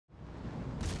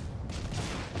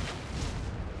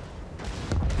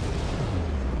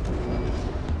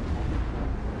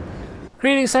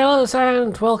Greetings sailors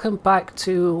and welcome back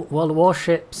to World of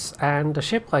Warships, and a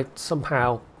ship I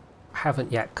somehow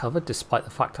haven't yet covered despite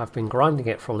the fact I've been grinding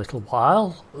it for a little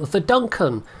while. The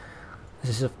Duncan.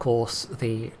 This is of course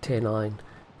the Tier 9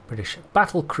 British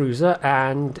battle cruiser,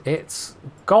 and it's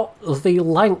got the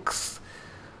length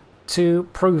to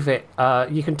prove it.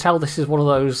 You can tell this is one of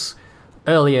those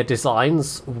earlier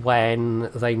designs when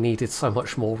they needed so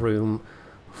much more room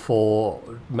for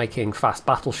making fast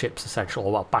battleships,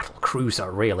 essentially. Well, battle cruiser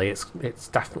really. It's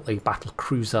definitely battle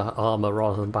cruiser armor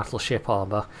rather than battleship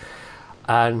armor.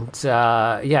 And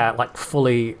yeah, like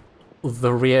fully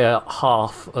the rear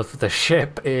half of the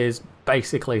ship is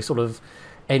basically sort of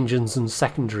engines and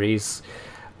secondaries.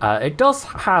 It does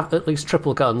have at least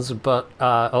triple guns, but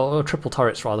or triple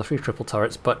turrets rather, 3 triple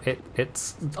turrets, but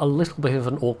it's a little bit of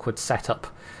an awkward setup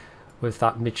with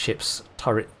that midships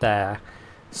turret there.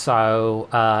 So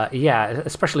yeah,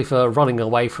 especially for running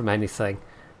away from anything,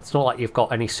 it's not like you've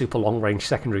got any super long range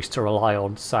secondaries to rely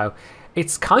on, so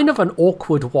it's kind of an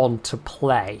awkward one to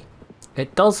play.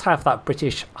 It does have that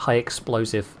British high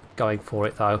explosive going for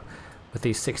it though, with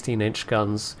these 16-inch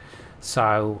guns.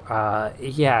 So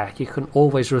yeah, you can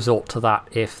always resort to that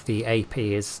if the AP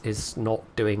is not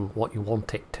doing what you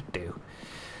want it to do.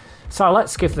 So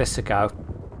let's give this a go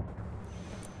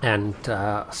and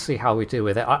see how we do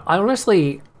with it. I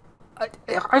honestly,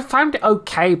 I found it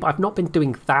okay, but I've not been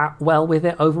doing that well with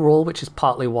it overall, which is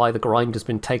partly why the grind has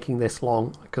been taking this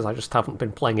long, because I just haven't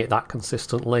been playing it that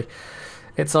consistently.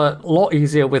 It's a lot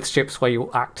easier with ships where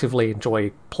you actively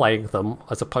enjoy playing them,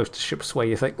 as opposed to ships where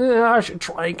you think, I should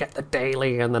try and get the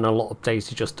daily, and then a lot of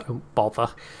days you just don't bother.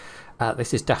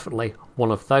 This is definitely one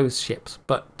of those ships,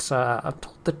 but I'm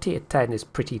told the Tier 10 is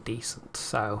pretty decent,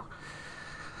 so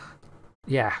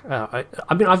yeah.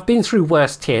 I mean, I've been through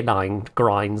worse Tier 9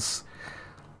 grinds.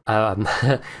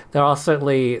 There are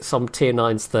certainly some Tier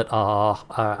 9s that are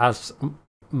as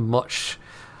much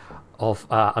of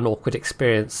an awkward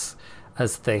experience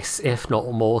as this, if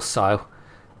not more so.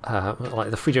 Like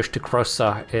the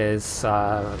phj.wotreplays is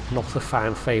not a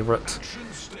fan favourite.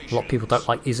 A lot of people don't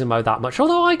like Izumo that much,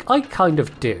 although I kind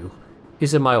of do.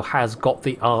 Izumo has got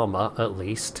the armour, at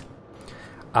least.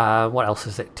 What else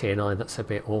is it Tier 9 that's a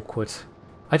bit awkward?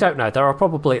 I don't know, there are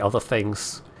probably other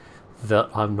things that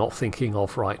I'm not thinking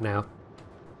of right now.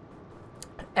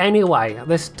 Anyway,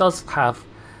 this does have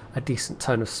a decent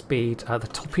ton of speed. The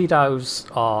torpedoes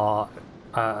are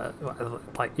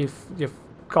like you've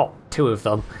got 2 of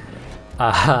them.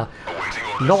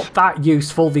 Not that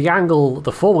useful. The angle,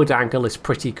 the forward angle is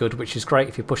pretty good, which is great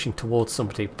if you're pushing towards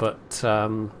somebody, but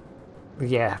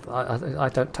yeah, I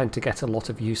don't tend to get a lot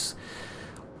of use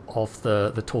of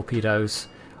the torpedoes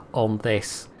on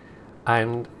this.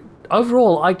 And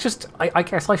overall, I guess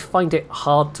I find it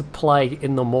hard to play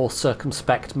in the more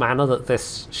circumspect manner that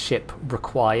this ship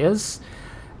requires,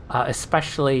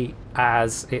 especially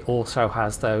as it also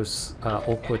has those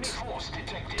awkward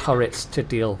turrets to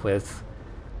deal with.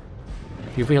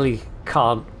 You really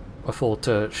can't afford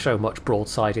to show much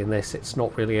broadside in this. It's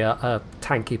not really a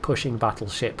tanky pushing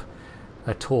battleship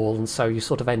at all, and so you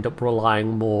sort of end up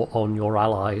relying more on your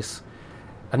allies.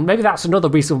 And maybe that's another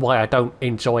reason why I don't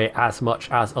enjoy it as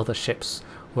much as other ships,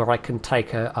 where I can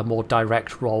take a more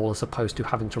direct role as opposed to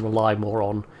having to rely more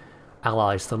on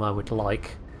allies than I would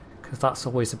like, because that's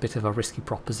always a bit of a risky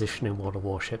proposition in World of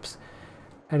Warships.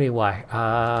 Anyway,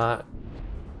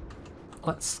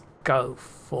 let's go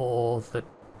for the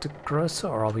Degrossa,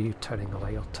 or are you turning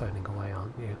away? You're turning away,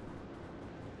 aren't you?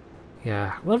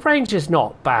 Yeah, well, the range is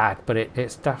not bad, but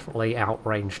it's definitely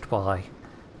outranged by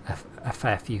a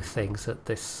fair few things at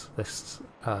this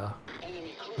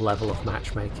level of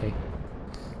matchmaking.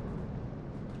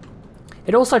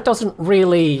 It also doesn't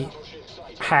really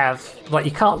have, like,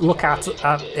 you can't look at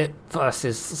it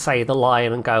versus, say, the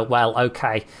Lion and go, well,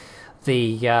 okay,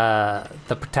 the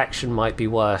protection might be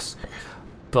worse,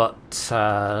 but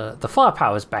the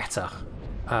firepower is better.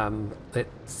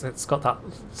 It's got that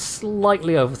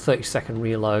slightly over 30-second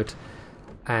reload,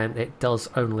 and it does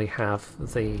only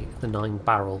have the 9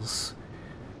 barrels.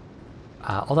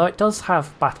 Although it does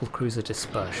have battle cruiser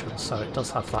dispersion, so it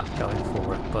does have that going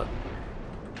for it. But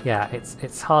yeah,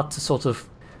 it's hard to sort of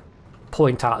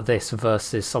point out this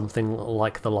versus something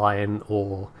like the Lion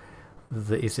or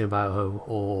the Izumo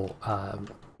or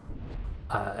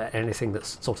anything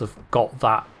that's sort of got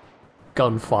that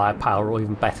gun firepower, or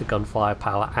even better gun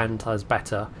firepower, and has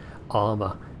better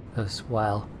armour as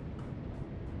well.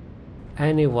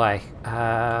 Anyway,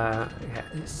 yeah,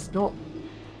 it's not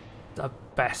the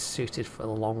best suited for the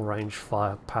long range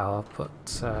firepower, but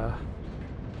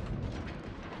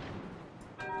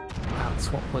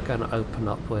that's what we're going to open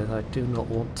up with. I do not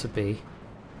want to be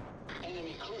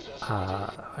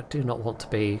I do not want to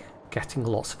be getting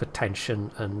lots of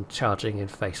attention and charging in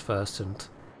face first and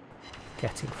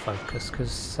getting focus,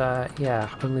 because yeah,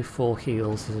 only 4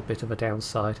 heals is a bit of a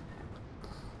downside.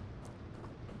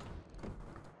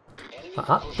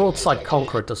 That broadside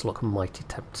conqueror does look mighty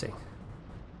tempting.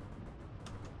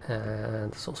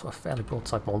 And there's also a fairly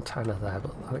broadside Montana there,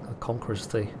 but I think the conqueror's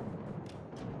the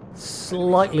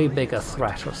slightly bigger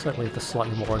threat, or certainly the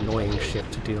slightly more annoying ship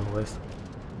to deal with.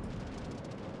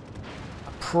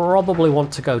 I probably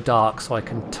want to go dark so I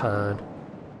can turn.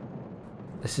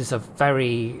 This is a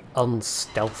very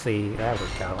unstealthy, there we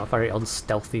go, a very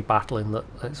unstealthy battle in that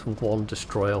it's 1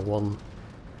 destroyer, 1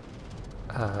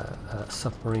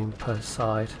 submarine per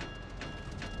side.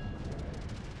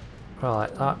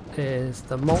 Right, that is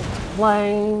the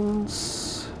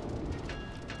multiplanes.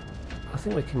 I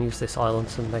think we can use this island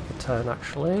to make a turn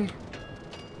actually.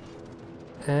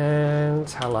 And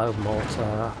hello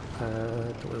Malta.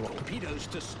 Do we want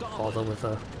to bother with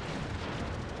a...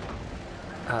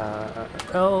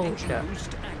 oh yeah.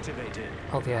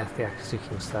 Oh yeah, the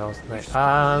Akatsuki was there, wasn't it?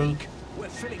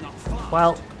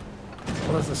 Well,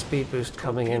 there's a speed boost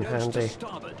coming in handy.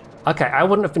 Okay, I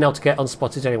wouldn't have been able to get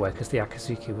unspotted anyway because the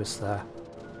Akatsuki was there.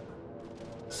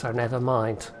 So never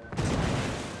mind.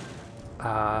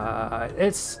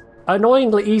 It's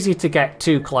annoyingly easy to get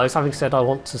too close. Having said I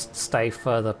want to stay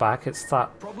further back, it's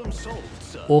that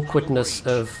awkwardness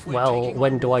of, well,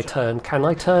 when do I turn? Can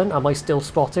I turn? Am I still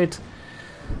spotted?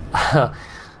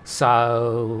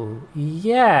 So,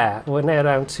 yeah, we're now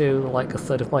down to like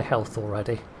 1/3 of my health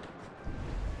already.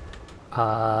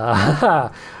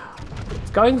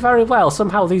 It's going very well.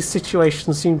 Somehow these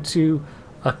situations seem to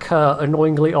occur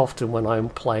annoyingly often when I'm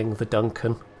playing the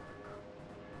Duncan.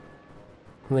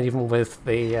 And even with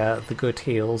the good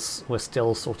heals, we're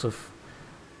still sort of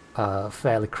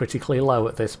fairly critically low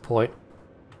at this point.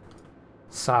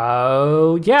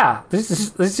 So yeah,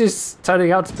 this is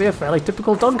turning out to be a fairly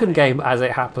typical Duncan game as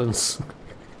it happens.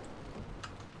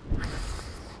 You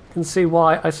can see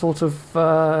why I sort of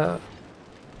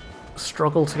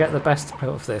struggle to get the best out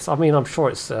of this. I mean, I'm sure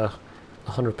it's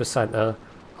 100% a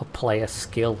player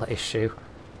skill issue.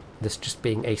 This just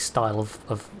being a style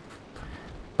of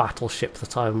battleship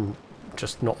that I'm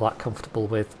just not that comfortable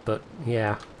with, but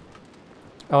yeah.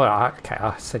 Oh, okay,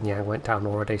 Shenyang went down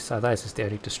already, so theirs is the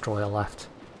only destroyer left.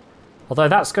 Although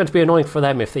that's going to be annoying for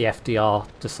them if the FDR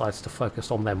decides to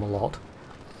focus on them a lot.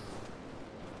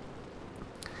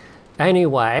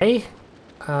 Anyway,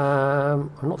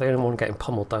 I'm not the only one getting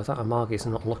pummeled though. That Amagi's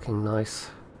not looking nice.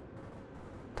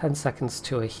 10 seconds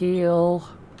to a heal.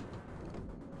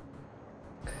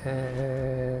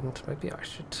 And maybe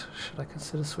should I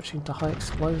consider switching to high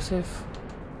explosive?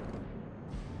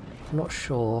 I'm not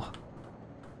sure.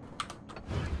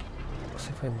 Let's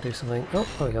see if I can do something. Oh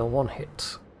yeah, 1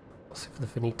 hit. Let's see if the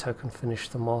Finito can finish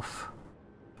them off.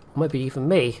 Or maybe even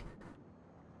me.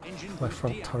 My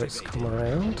front turrets come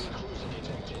around.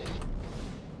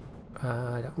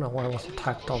 I don't know why I wasn't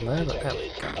tagged on there, but there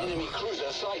we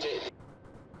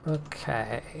go.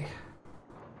 Okay.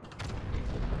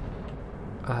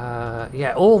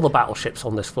 Yeah, all the battleships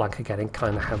on this flank are getting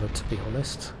kind of hammered, to be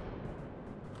honest.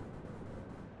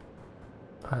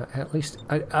 At least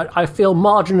I feel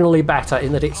marginally better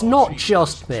in that it's not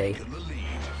just me.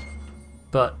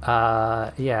 But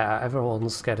yeah,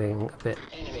 everyone's getting a bit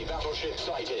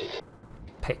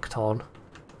picked on.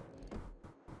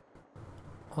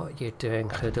 What are you doing,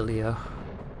 Cordelia?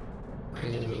 Are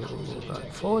you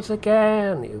going forwards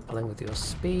again? Are you playing with your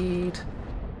speed?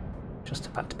 Just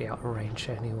about to be out of range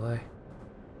anyway.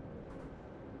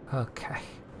 Okay.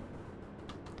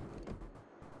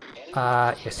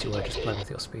 Yes, you were just playing with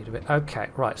your speed a bit. Okay,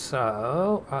 right,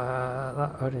 so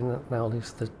that only now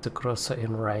leaves the Grosser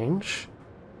in range.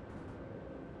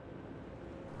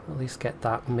 At least get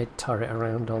that mid-turret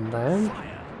around on them.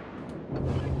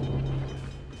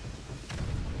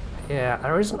 Yeah,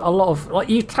 there isn't a lot of... like,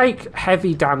 you take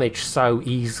heavy damage so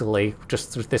easily,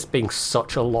 just through this being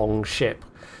such a long ship.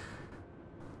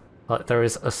 Like, there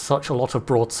is such a lot of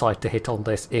broadside to hit on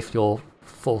this if you're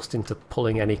forced into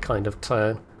pulling any kind of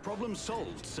turn. Problem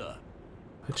solved, sir.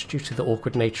 Which, due to the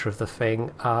awkward nature of the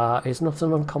thing, is not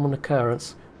an uncommon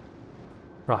occurrence.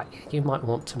 Right, you might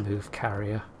want to move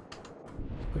carrier,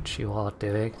 which you are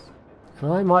doing.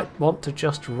 And I might want to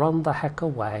just run the heck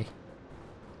away.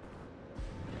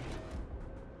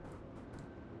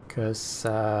 Because,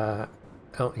 oh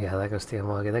yeah, there goes the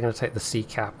Amagi. They're going to take the sea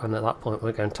cap, and at that point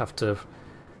we're going to have to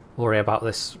worry about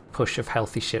this push of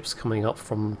healthy ships coming up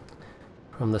from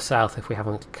the south if we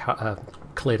haven't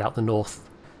cleared out the north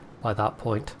by that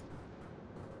point.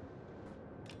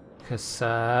 Because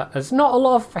there's not a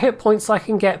lot of hit points I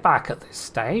can get back at this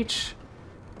stage.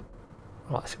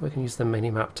 Right, I think we can use the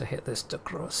mini-map to hit this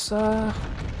Degrosser.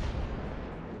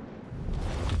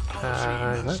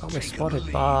 And that got me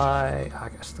spotted by, I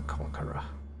guess, the Conqueror.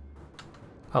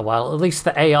 Oh well, at least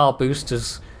the AR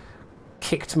boosters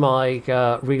kicked my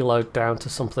reload down to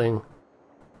something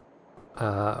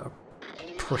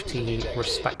pretty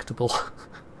respectable.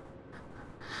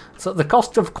 So at the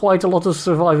cost of quite a lot of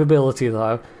survivability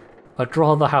though, I'd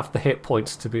rather have the hit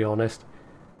points, to be honest.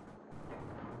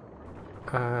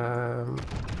 Let's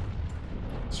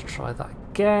try that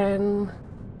again.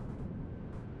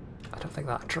 I don't think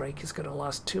that Drake is going to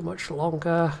last too much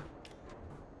longer.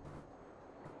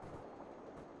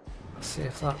 Let's see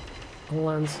if that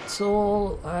lands at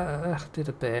all. Did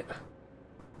a bit.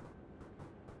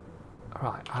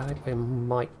 Right, I think we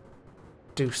might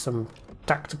do some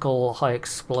tactical high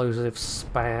explosive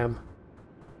spam.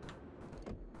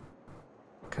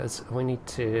 Because we need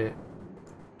to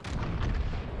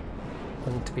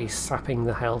be sapping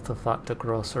the health of that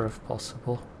Degrosser if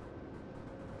possible.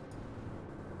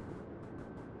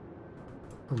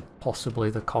 And possibly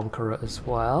the Conqueror as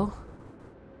well.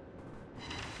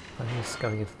 I'm just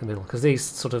going into the middle, because these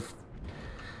sort of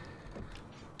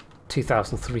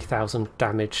 2,000, 3,000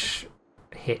 damage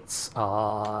hits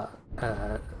are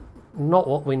not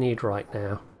what we need right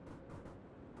now.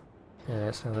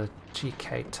 So the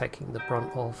GK taking the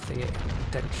brunt of the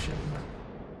extension.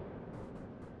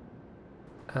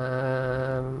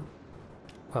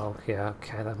 Well, yeah,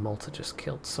 okay, that Malta just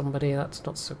killed somebody, that's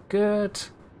not so good.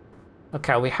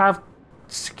 Okay, we have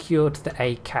secured the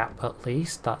A cap at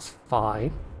least, that's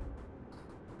fine.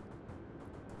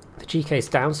 The GK's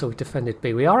down, so we defended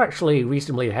B. We are actually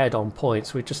reasonably ahead on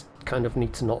points, we just kind of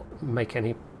need to not make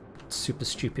any super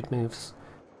stupid moves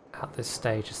at this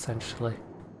stage, essentially.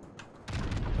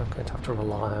 I'm going to have to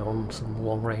rely on some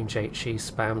long-range HE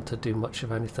spam to do much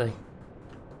of anything.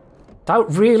 Don't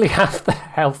really have the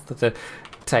health to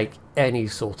take any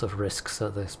sort of risks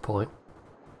at this point.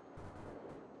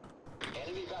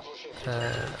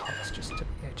 Let's just do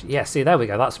the HE. Yeah, see, there we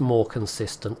go, that's more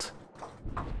consistent.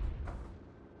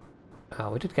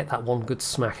 We did get that one good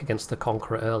smack against the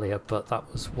Conqueror earlier, but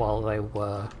that was while they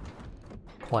were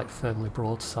quite firmly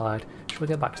broadside. Should we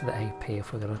go back to the AP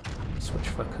if we're going to switch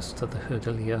focus to the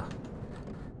Hoodelier?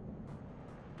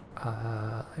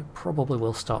 They probably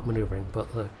will start manoeuvring,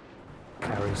 but the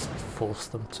carriers force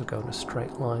them to go in a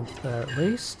straight line there at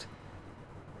least.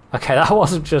 Okay, that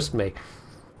wasn't just me.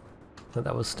 But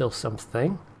that was still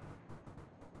something.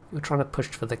 If you're trying to push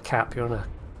for the cap, you're in a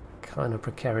kind of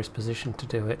precarious position to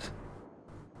do it.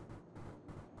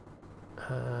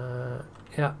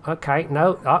 Yeah, okay,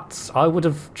 no, I would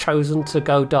have chosen to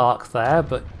go dark there,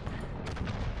 but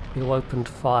you opened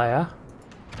fire.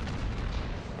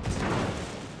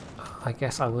 I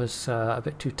guess I was a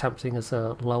bit too tempting as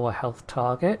a lower health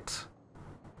target.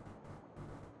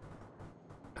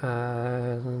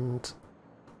 And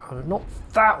I'm not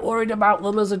that worried about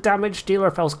them as a damage dealer.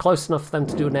 If I was close enough for them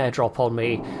to do an airdrop on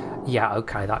me, yeah,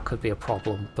 okay, that could be a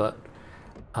problem, but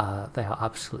they are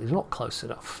absolutely not close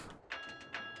enough.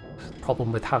 The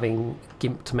problem with having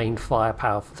gimped main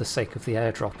firepower for the sake of the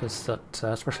airdrop is that,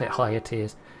 especially at higher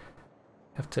tiers,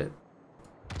 you have to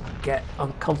get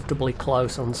uncomfortably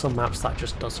close. On some maps that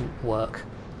just doesn't work.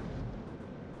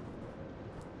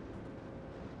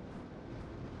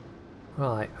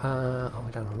 Right, oh,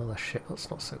 we don't have another ship,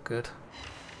 that's not so good.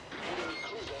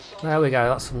 There we go,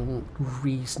 that's some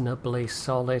reasonably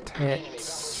solid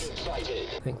hits.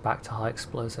 I think back to high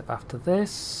explosive after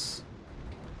this.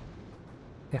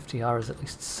 The FDR is at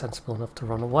least sensible enough to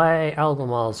run away.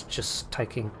 Albemarle's just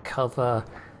taking cover.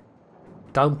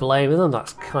 Don't blame them,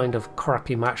 that's kind of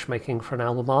crappy matchmaking for an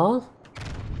Albemarle.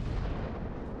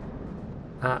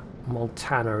 That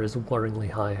Montana is worryingly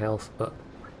high health, but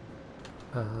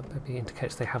maybe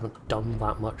indicates they haven't done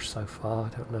that much so far, I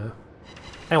don't know.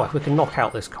 Anyway, if we can knock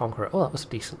out this Conqueror. Oh, that was a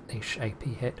decent-ish AP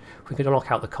hit. If we could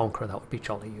knock out the Conqueror, that would be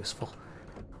jolly useful.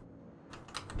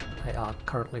 They are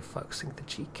currently focusing the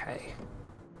GK,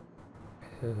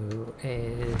 who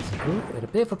is in a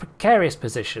bit of a precarious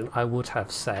position, I would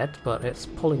have said, but it's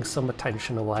pulling some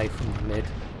attention away from the mid.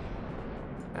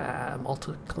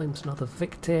 Malta claims another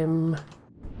victim.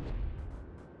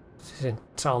 This is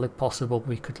entirely possible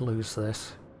we could lose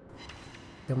this.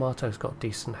 Yamato's got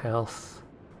decent health.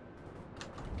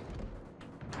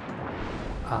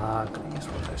 I'm going to use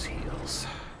one of those heals.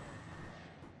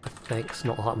 I think it's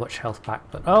not that much health back,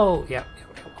 but oh, yeah,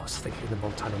 I was thinking the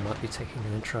Montana might be taking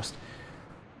an interest.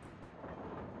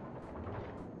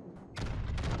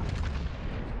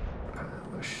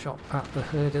 a shot at the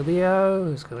Herdilio,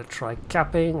 who's going to try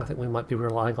capping. I think we might be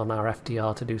relying on our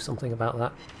FDR to do something about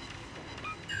that.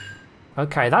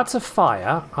 Okay, that's a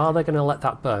fire. Are they going to let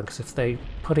that burn? Because if they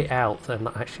put it out, then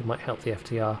that actually might help the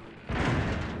FDR.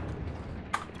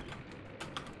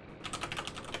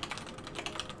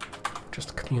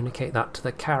 Just communicate that to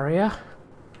the carrier.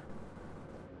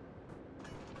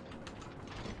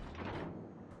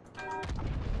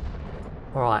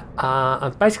 Alright,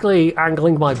 I'm basically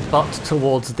angling my butt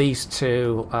towards these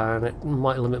two, and it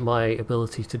might limit my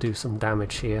ability to do some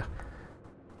damage here.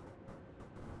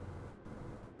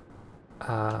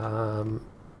 Yeah,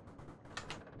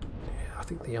 I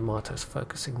think the Yamato's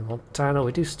focusing the Montana.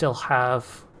 We do still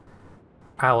have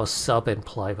our sub in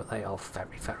play, but they are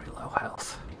very, very low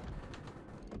health.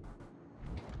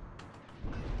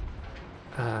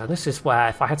 This is where,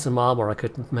 if I had some armor, I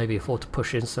could maybe afford to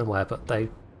push in somewhere, but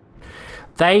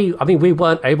I mean, we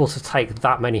weren't able to take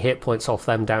that many hit points off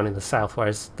them down in the south,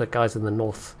 whereas the guys in the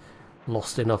north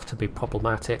lost enough to be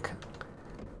problematic.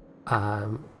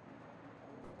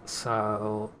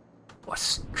 So we're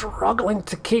struggling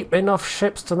to keep enough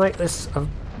ships to make this a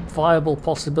viable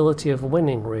possibility of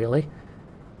winning, really.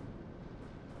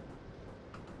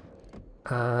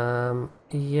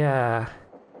 Yeah.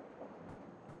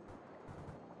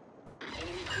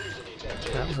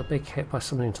 That was a big hit by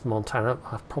somebody into the Montana,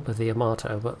 probably the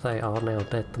Yamato, but they are now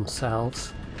dead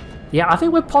themselves. Yeah, I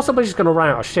think we're possibly just going to run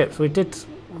out of ships. We did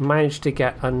manage to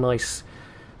get a nice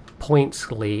points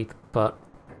lead, but...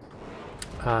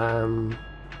 right,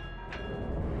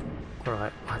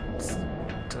 I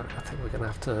think we're going to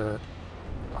have to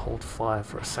hold fire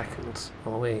for a second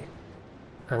while we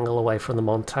angle away from the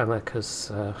Montana,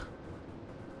 because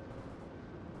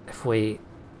if we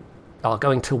are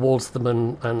going towards them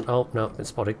and oh no, been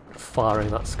spotted firing,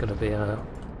 that's going to be a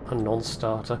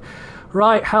non-starter.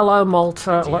 Right, hello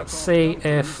Malta, let's see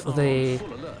if the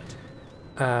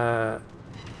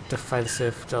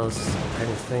defensive does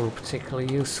anything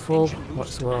particularly useful.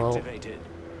 Let's well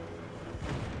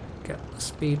get the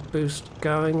speed boost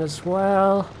going as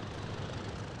well.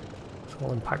 It's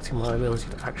all impacting my ability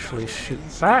to actually shoot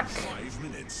back.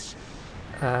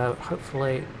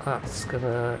 Hopefully that's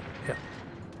gonna... yeah.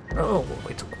 Oh,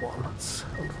 we took one. That's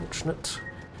unfortunate.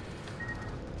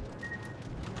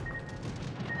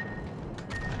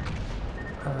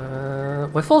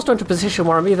 We're forced into a position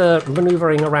where I'm either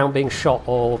manoeuvring around being shot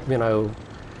or, you know,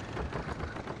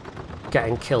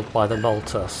 getting killed by the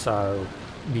Malta, so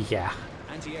yeah.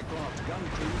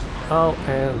 Oh,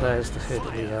 and there's the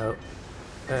Herdilio.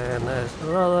 And there's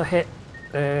another hit,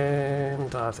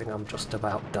 and I think I'm just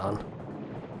about done.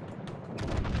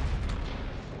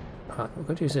 Right, the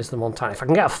good news is the Montana. If I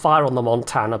can get a fire on the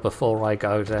Montana before I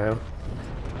go down,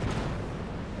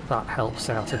 that helps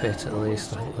out a bit at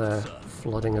least. I think they're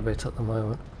flooding a bit at the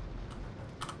moment.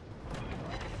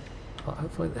 But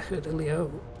hopefully the Herdilio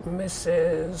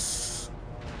misses.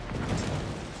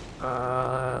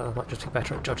 I might just be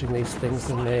better at judging these things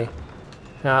than me.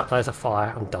 Ah, there's a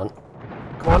fire. I'm done.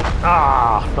 Come on.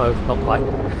 Ah, no, not quite.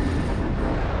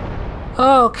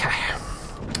 Okay.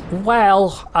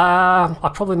 Well,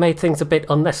 I probably made things a bit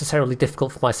unnecessarily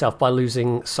difficult for myself by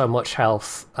losing so much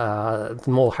health.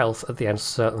 More health at the end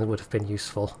certainly would have been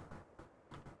useful.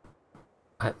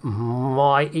 It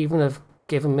might even have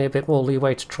given me a bit more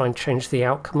leeway to try and change the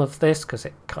outcome of this, because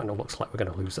it kind of looks like we're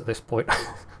going to lose at this point.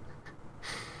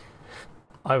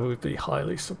 I would be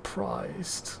highly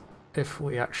surprised if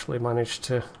we actually managed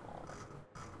to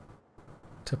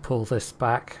pull this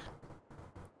back.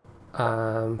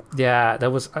 Yeah, there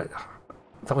was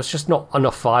just not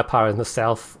enough firepower in the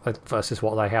south versus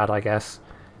what they had, I guess.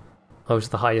 I was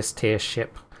the highest tier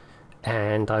ship,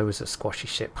 and I was a squashy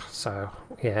ship, so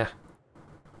yeah.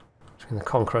 Between the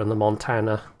Conqueror and the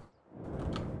Montana.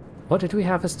 What did we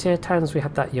have as tier 10s? We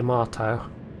had that Yamato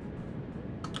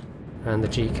and the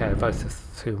GK, both of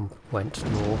whom went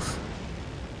north.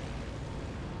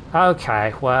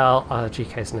 Okay, well,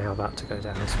 GK is now about to go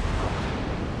down as well.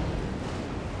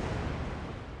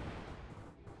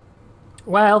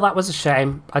 Well, that was a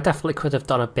shame. I definitely could have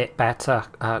done a bit better.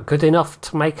 Good enough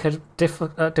to make a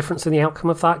difference in the outcome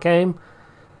of that game?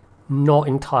 Not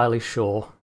entirely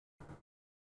sure.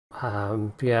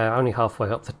 Yeah, only halfway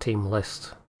up the team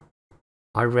list.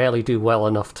 I rarely do well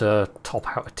enough to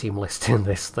top out a team list in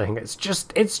this thing. It's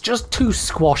just too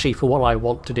squashy for what I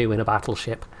want to do in a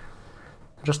battleship.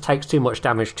 It just takes too much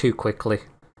damage too quickly.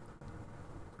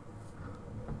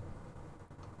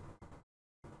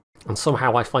 And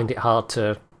somehow I find it hard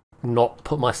to not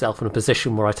put myself in a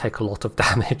position where I take a lot of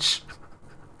damage.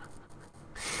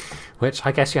 Which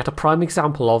I guess you had a prime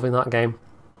example of in that game.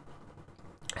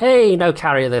 Hey, no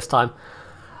carrier this time.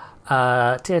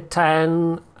 Tier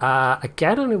 10,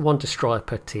 again only one destroyer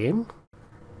per team.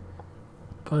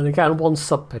 And again, one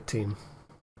sub per team.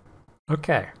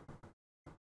 Okay.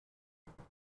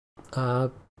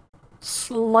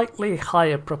 Slightly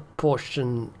higher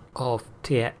proportion of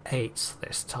tier 8s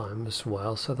this time as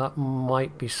well, so that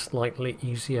might be slightly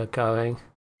easier going.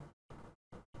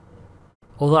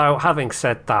 Although, having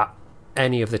said that,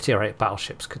 any of the tier 8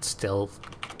 battleships could still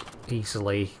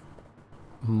easily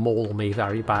maul me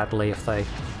very badly if they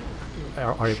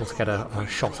are able to get a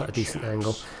shot at a decent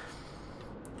angle.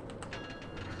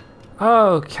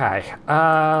 Okay,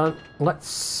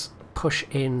 let's push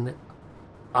in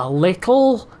a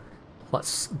little.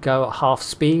 Let's go at half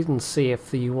speed and see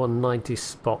if the U-190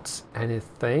 spots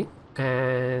anything,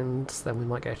 and then we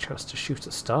might get a chance to shoot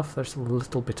at stuff. There's a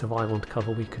little bit of island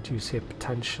cover we could use here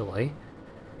potentially,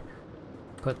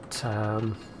 but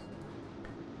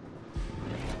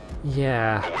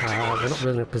yeah, we're not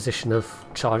really in a position of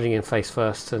charging in face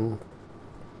first and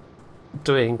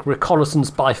doing reconnaissance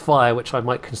by fire, which I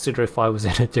might consider if I was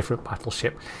in a different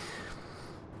battleship.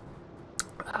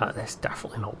 It's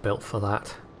definitely not built for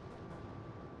that.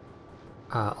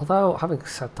 Although, having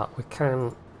said that, we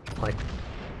can, like,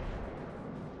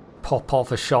 pop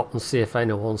off a shot and see if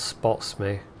anyone spots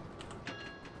me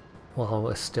while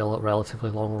we're still at relatively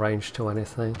long range to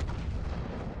anything.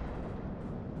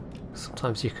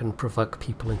 Sometimes you can provoke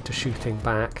people into shooting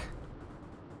back.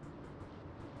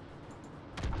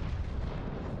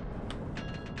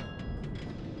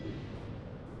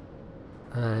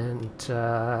 And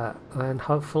then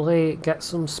hopefully get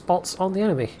some spots on the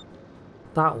enemy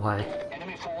that way.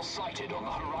 Enemy force sighted on the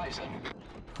horizon.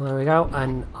 There we go,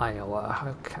 and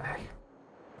Iowa. Okay.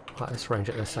 At this range,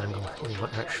 at this angle, we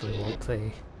might actually want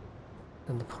the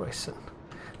Preußen.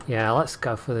 Yeah, let's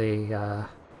go for the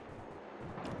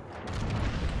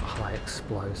high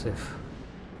explosive.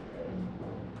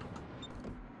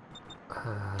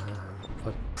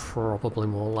 But probably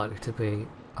more likely to be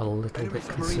a little bit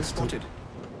consistent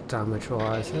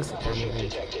damage-wise. There's the enemy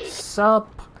sub.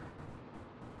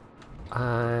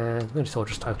 And the Minotaur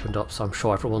just opened up, so I'm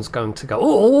sure everyone's going to go,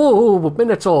 oh,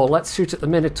 Minotaur, let's shoot at the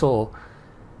Minotaur.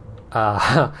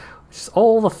 It's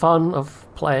all the fun of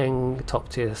playing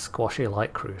top-tier squashy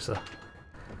light cruiser,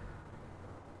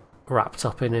 wrapped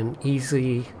up in an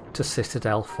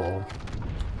easy-to-citadel form.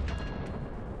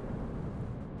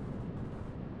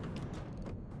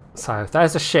 So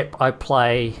there's a ship I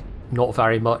play not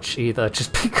very much either,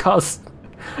 just because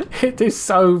it is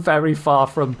so very far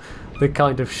from the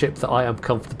kind of ship that I am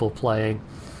comfortable playing.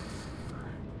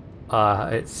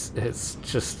 It's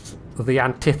just the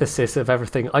antithesis of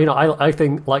everything. I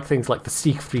think like things like the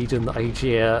Siegfried and the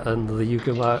Aegir and the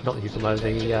Yugumo, not the Yugumo,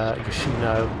 the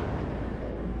Yoshino,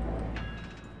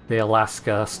 the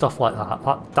Alaska, stuff like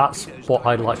that. That's what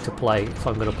I'd like to play if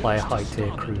I'm going to play a high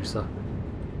tier cruiser.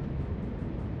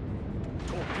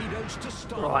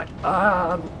 Right,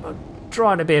 I'm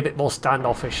trying to be a bit more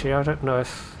standoffish here. I don't know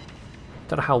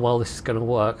how well this is going to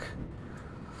work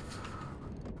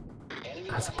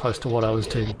as opposed to what I was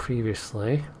doing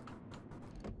previously.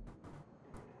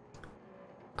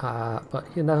 But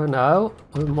you never know,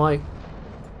 we might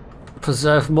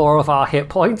preserve more of our hit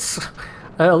points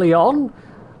early on,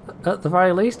 at the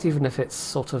very least, even if it's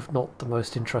sort of not the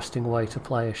most interesting way to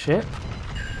play a ship.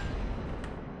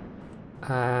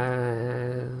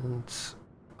 And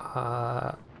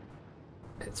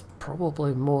it's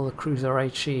probably more the cruiser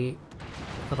HE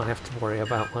that I have to worry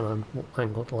about when I'm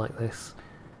angled like this.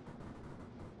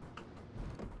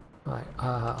 Right,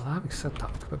 having said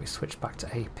that, we could maybe switch back to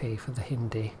AP for the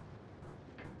Hindi.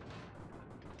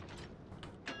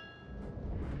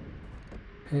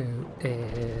 Who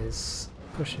is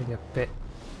pushing a bit...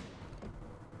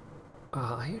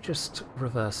 are you just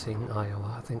reversing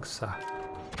Iowa? I think so.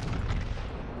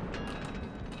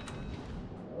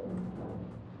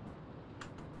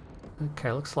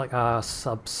 Okay, looks like our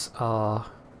subs are...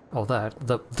 oh, they're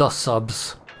the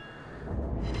subs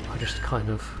are just kind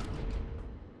of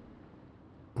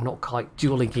not quite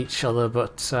dueling each other,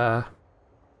 but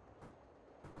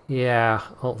yeah,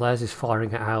 well, theirs is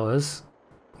firing at ours,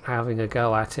 having a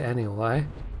go at it anyway.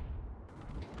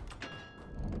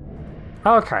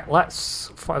 Okay, let's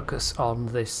focus on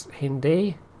this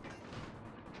Hindi.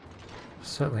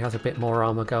 Certainly has a bit more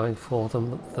armour going for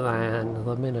them than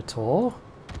the Minotaur.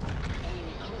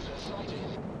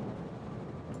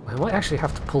 I might actually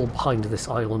have to pull behind this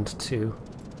island to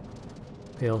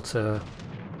be able to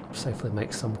safely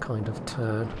make some kind of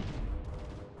turn.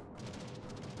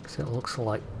 Because it looks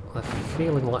like they're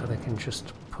feeling like they can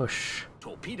just push.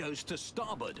 Torpedoes to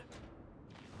starboard.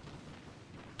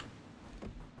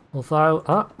 Although,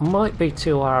 that might be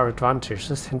to our advantage.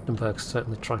 This Hindenburg's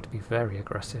certainly trying to be very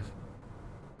aggressive.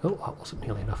 Oh, that wasn't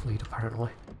nearly enough lead, apparently.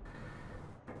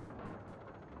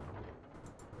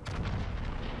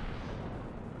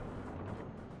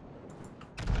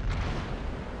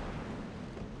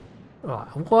 Right,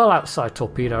 well outside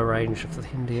torpedo range of the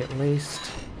Hindi at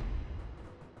least.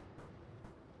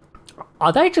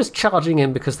 Are they just charging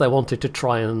in because they wanted to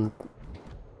try and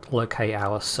locate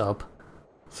our sub?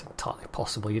 It's entirely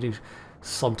possible. You do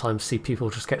sometimes see people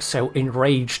just get so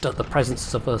enraged at the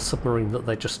presence of a submarine that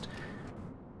they just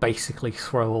basically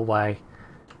throw away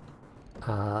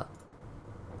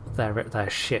their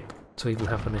ship to even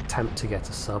have an attempt to get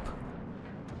a sub.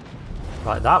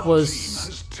 Right, that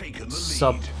was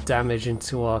sub damage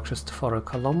into our Cristoforo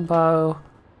Colombo.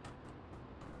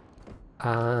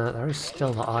 There is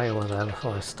still the Iowa there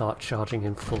before I start charging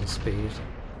in full speed.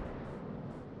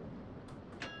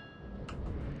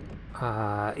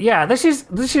 Yeah, this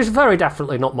is very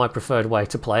definitely not my preferred way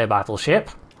to play a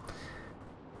battleship.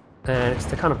 And it's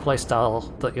the kind of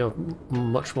playstyle that you're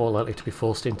much more likely to be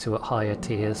forced into at higher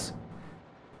tiers.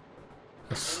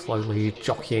 Just slowly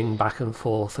jockeying back and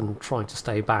forth and trying to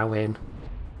stay bow in.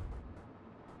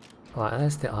 Right,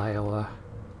 there's the Iowa.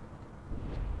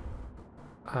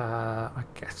 I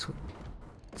guess we'll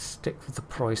stick with the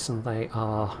Preußen. They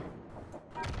are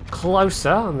closer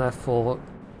and therefore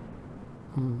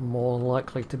more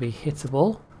likely to be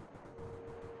hittable.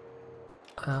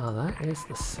 Ah, that is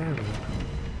the sound.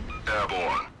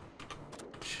 Airborne.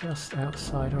 Just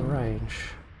outside of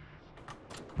range.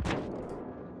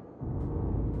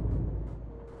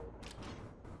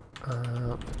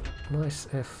 Nice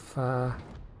if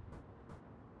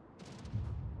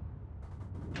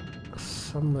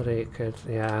somebody could,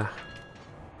 yeah.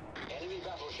 Enemy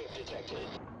battleship detected.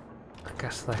 I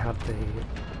guess they had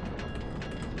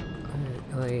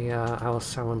our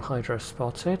Salmon Hydra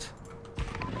spotted.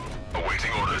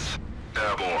 Awaiting orders.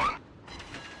 Airborne.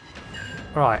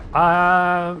 Right,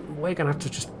 we're gonna have to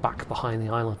just back behind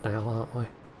the island now, aren't we?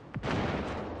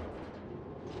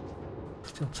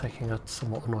 Still taking a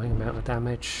somewhat annoying amount of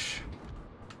damage.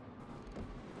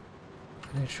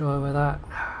 Any joy with that?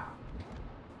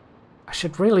 I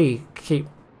should really keep...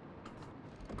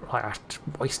 Like, I'm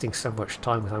wasting so much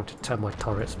time with having to turn my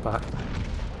turrets back.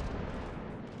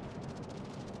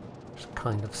 It's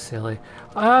kind of silly.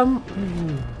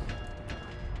 Okay,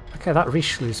 that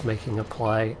Richelieu's making a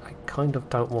play. I kind of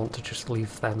don't want to just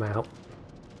leave them out.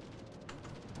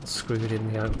 Screwed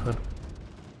in the open.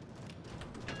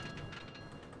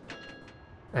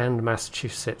 And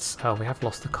Massachusetts. Oh, we have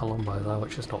lost the Colombo though,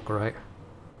 which is not great.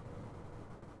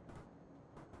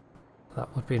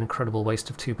 That would be an incredible waste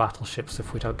of 2 battleships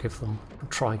if we don't give them,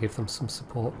 try and give them some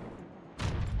support.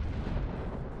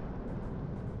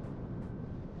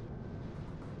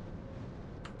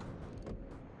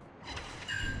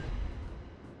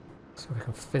 So we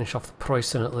can finish off the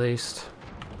Preußen at least.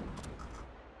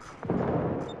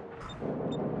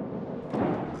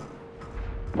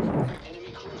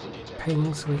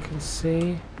 Pings we can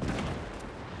see.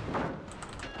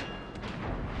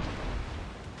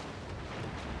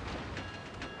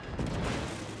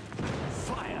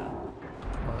 Fire.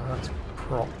 That's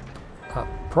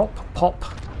prop pop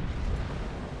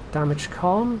damage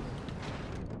con.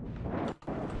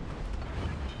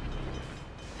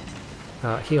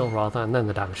 Heal rather, and then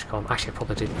the damage con. Actually, I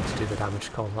probably didn't need to do the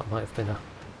damage con. That might have been a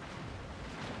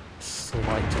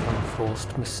slight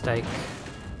unforced mistake.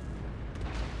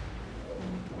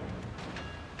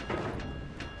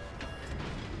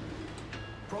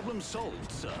 Problem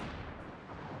solved, sir.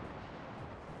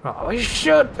 Right, we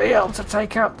should be able to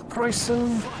take out the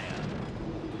Preußen. Fire.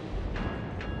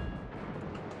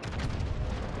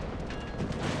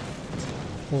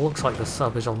 Well, looks like the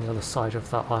sub is on the other side of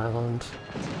that island.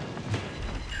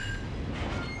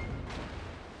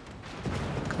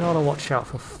 Gotta watch out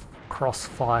for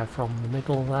crossfire from the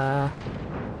middle there.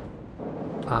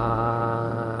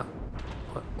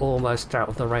 We're almost out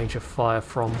of the range of fire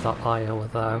from the Iowa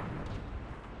though.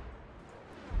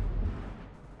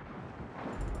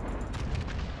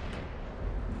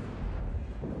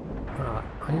 Right,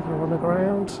 are you gonna run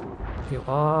aground? You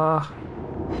are.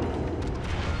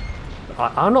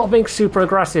 I'm not being super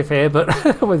aggressive here,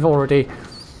 but we've already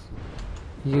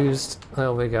used,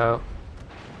 there we go,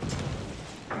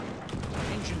 a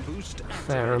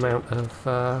fair amount of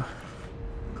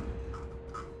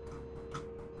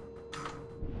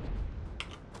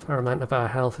our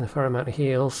health and a fair amount of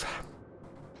heals.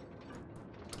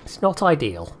 It's not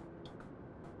ideal.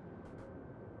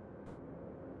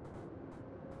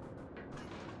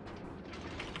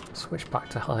 Switch back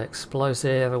to high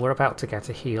explosive, and we're about to get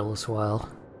a heal as well.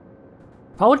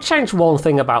 I would change one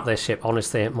thing about this ship,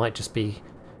 honestly. It might just be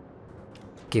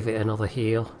give it another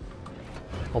heal.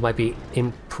 Or maybe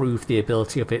improve the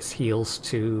ability of its heals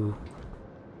to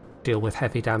deal with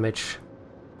heavy damage.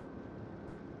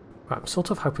 Right, I'm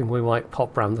sort of hoping we might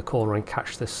pop round the corner and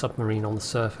catch this submarine on the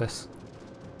surface.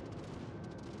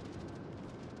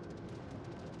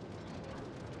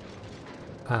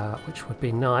 Which would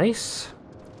be nice.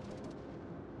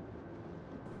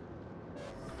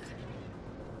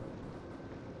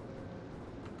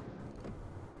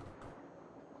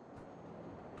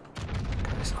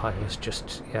 I was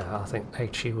just, yeah, I think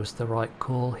HE was the right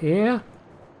call here.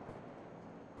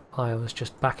 I was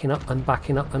just backing up and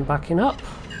backing up and backing up.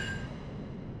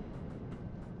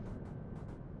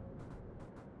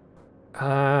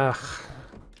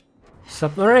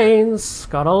 Submarines,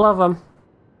 gotta love them.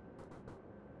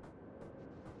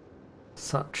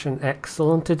 Such an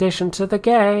excellent addition to the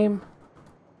game.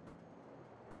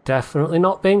 Definitely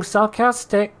not being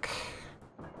sarcastic.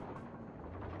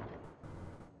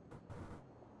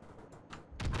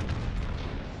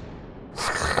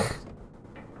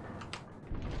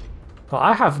 Well,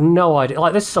 I have no idea.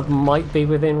 Like, this sub might be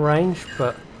within range,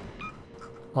 but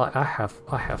like I have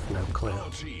no clue. Our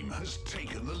team has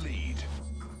taken the lead.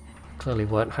 Clearly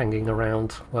weren't hanging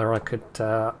around where I could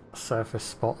surface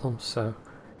spot them, so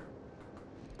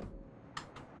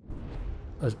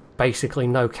there's basically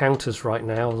no counters right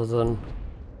now other than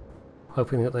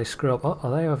hoping that they screw up. Oh,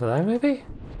 are they over there maybe?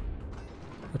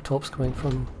 The torps coming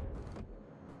from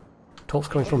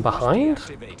behind?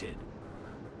 Activated.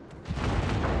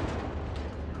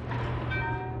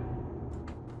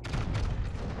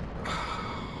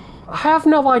 I have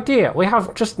no idea. We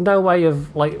have just no way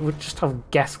of, like, we just have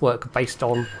guesswork based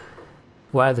on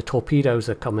where the torpedoes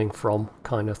are coming from,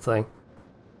 kind of thing.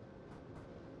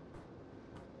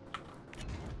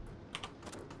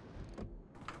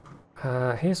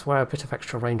 Here's where a bit of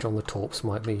extra range on the torps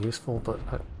might be useful, but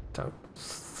I don't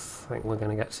think we're going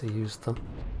to get to use them.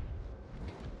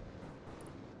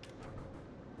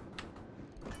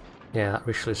 Yeah, that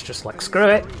Richelieu's just like, screw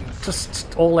it!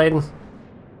 Just all in.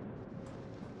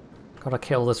 Gotta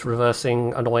kill this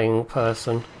reversing annoying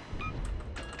person.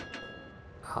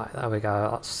 Alright, there we go.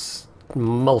 That's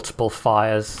multiple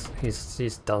fires.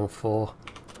 He's done for.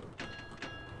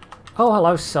 Oh,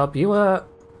 hello, sub. You were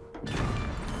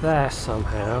there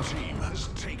somehow. Our team has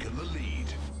taken the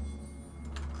lead.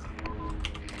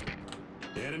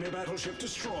 Enemy battleship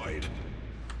destroyed.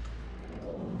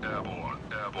 Airborne,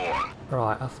 airborne.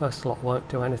 Right, our first lot won't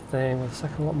do anything. The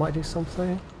second lot might do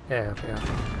something. Yeah,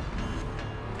 yeah.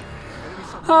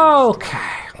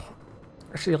 Okay.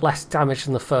 Actually less damage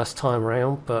than the first time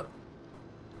round, but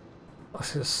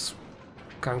this is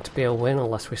going to be a win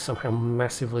unless we somehow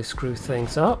massively screw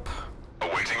things up.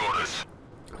 Awaiting orders.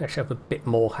 We actually have a bit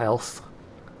more health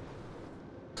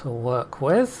to work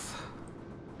with.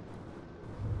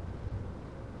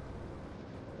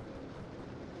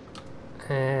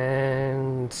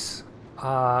 And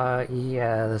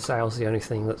yeah, the Zale's the only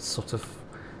thing that's sort of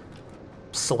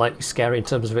slightly scary in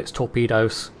terms of its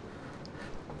torpedoes.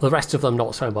 The rest of them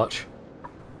not so much.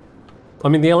 I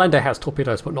mean, the Allende has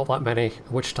torpedoes, but not that many.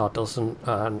 Wichita doesn't.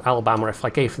 And Alabama, if I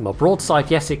gave them a broadside,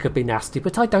 yes, it could be nasty,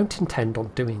 but I don't intend on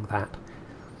doing that.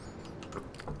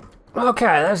 Okay,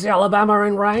 there's the Alabama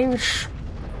in range.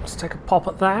 Let's take a pop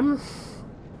at them.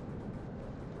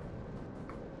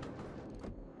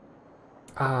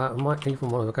 I might even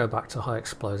want to go back to high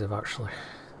explosive, actually.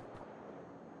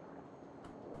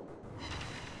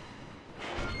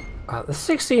 The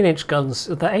 16-inch guns,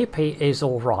 the AP is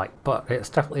alright, but it's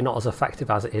definitely not as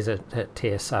effective as it is at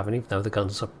tier 7, even though the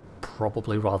guns are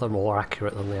probably rather more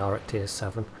accurate than they are at tier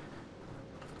 7.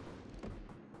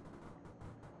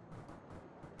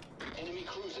 Enemy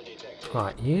cruiser detected.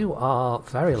 Right, you are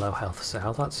very low health,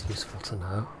 Sal, that's useful to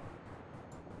know.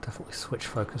 Definitely switch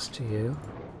focus to you.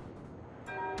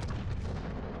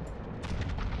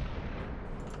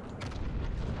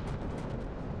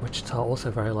 Wichita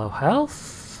also very low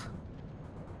health.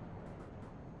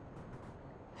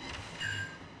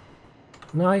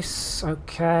 Nice,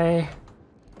 okay.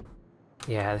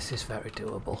 Yeah, this is very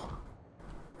doable.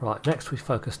 Right, next we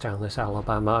focus down this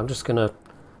Alabama. I'm just gonna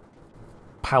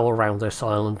power around this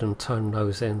island and turn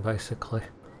those in, basically.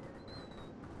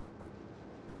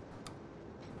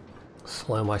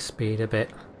 Slow my speed a bit.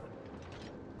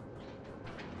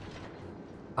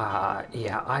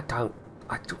 Yeah,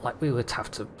 like, we would have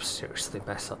to seriously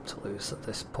mess up to lose at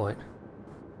this point.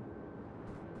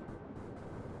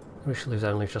 Richelieu's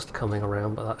only just coming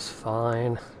around, but that's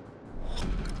fine.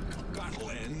 Battle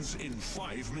ends in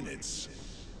 5 minutes.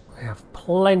 We have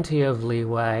plenty of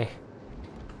leeway.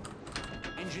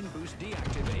 Engine boost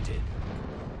deactivated.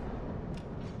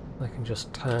 I can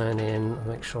just turn in and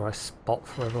make sure I spot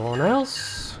for everyone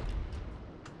else.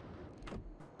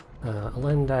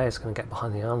 Allende is going to get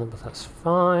behind the island, but that's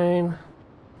fine.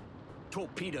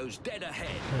 Torpedoes dead ahead.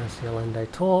 There's the Allende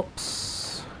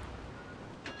torps.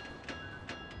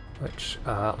 Which,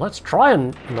 let's try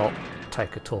and not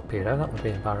take a torpedo, that would be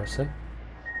embarrassing.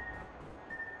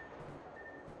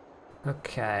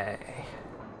 Okay.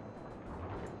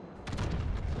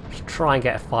 Just try and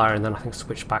get a fire and then I think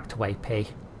switch back to AP.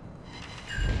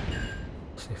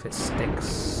 See if it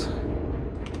sticks.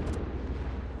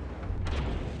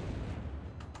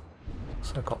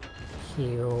 So I've got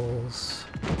heals.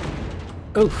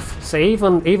 Oof! See,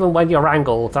 even when you're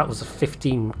angled, that was a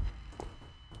 15k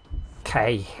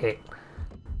hit.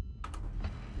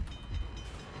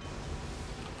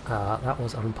 That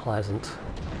was unpleasant.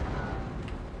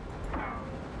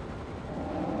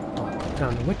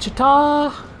 Down to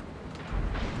Wichita.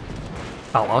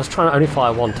 Oh, I was trying to only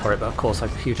fire one turret, but of course I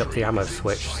queued up the ammo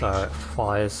switch, so it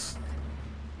fires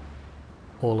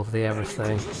all of the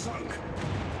everything.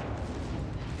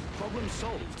 Problem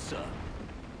solved, sir.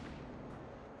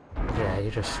 Yeah,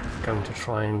 you're just going to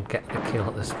try and get the kill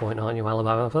at this point, aren't you,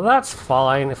 Alabama? But that's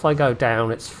fine. If I go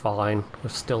down, it's fine.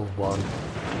 We've still won.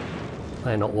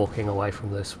 They're not walking away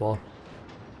from this one.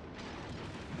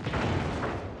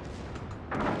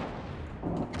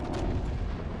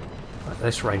 At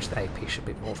this range, the AP should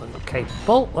be more than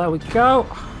capable. There we go.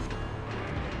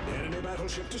 Enemy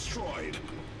battleship destroyed.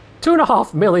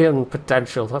 2.5 million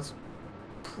potential. That's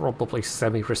probably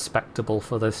semi-respectable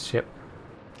for this ship.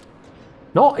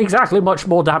 Not exactly much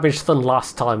more damage than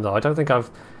last time, though. I don't think I've...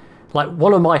 Like,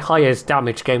 one of my highest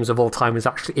damage games of all time is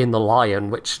actually in the Lion,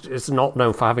 which is not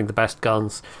known for having the best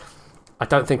guns. I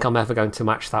don't think I'm ever going to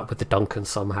match that with the Duncan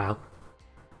somehow.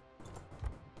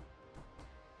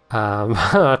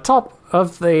 Top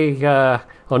of the...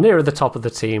 or nearer the top of the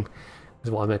team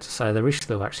is what I meant to say. The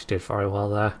Richelieu actually did very well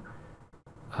there.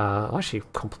 I actually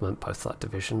compliment both that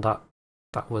division. That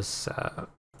was...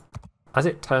 as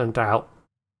it turned out,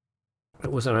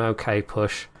 it was an okay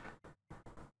push.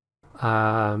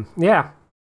 Yeah.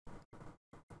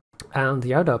 And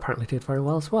the Odo apparently did very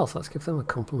well as well, so let's give them a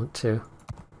compliment too.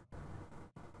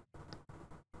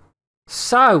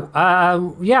 So,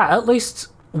 yeah, at least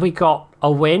we got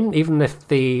a win, even if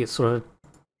the sort of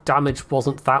damage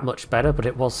wasn't that much better, but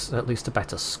it was at least a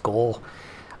better score.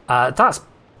 That's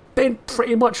been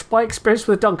pretty much my experience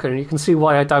with Duncan, and you can see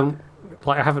why I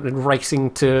haven't been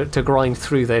racing to grind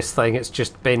through this thing. It's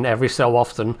just been every so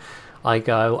often I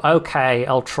go, okay,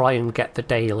 I'll try and get the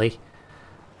daily.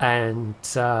 And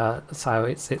so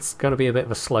it's going to be a bit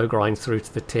of a slow grind through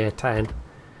to the tier 10,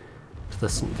 to the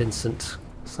St. Vincent.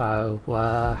 So,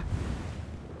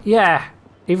 yeah,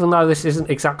 even though this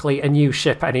isn't exactly a new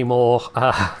ship anymore,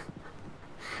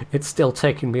 it's still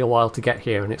taking me a while to get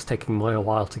here, and it's taking me a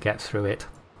while to get through it.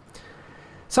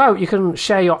 So you can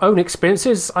share your own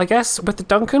experiences, I guess, with the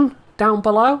Duncan down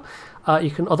below.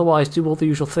 You can otherwise do all the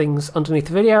usual things underneath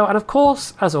the video. And of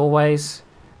course, as always,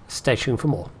 stay tuned for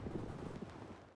more.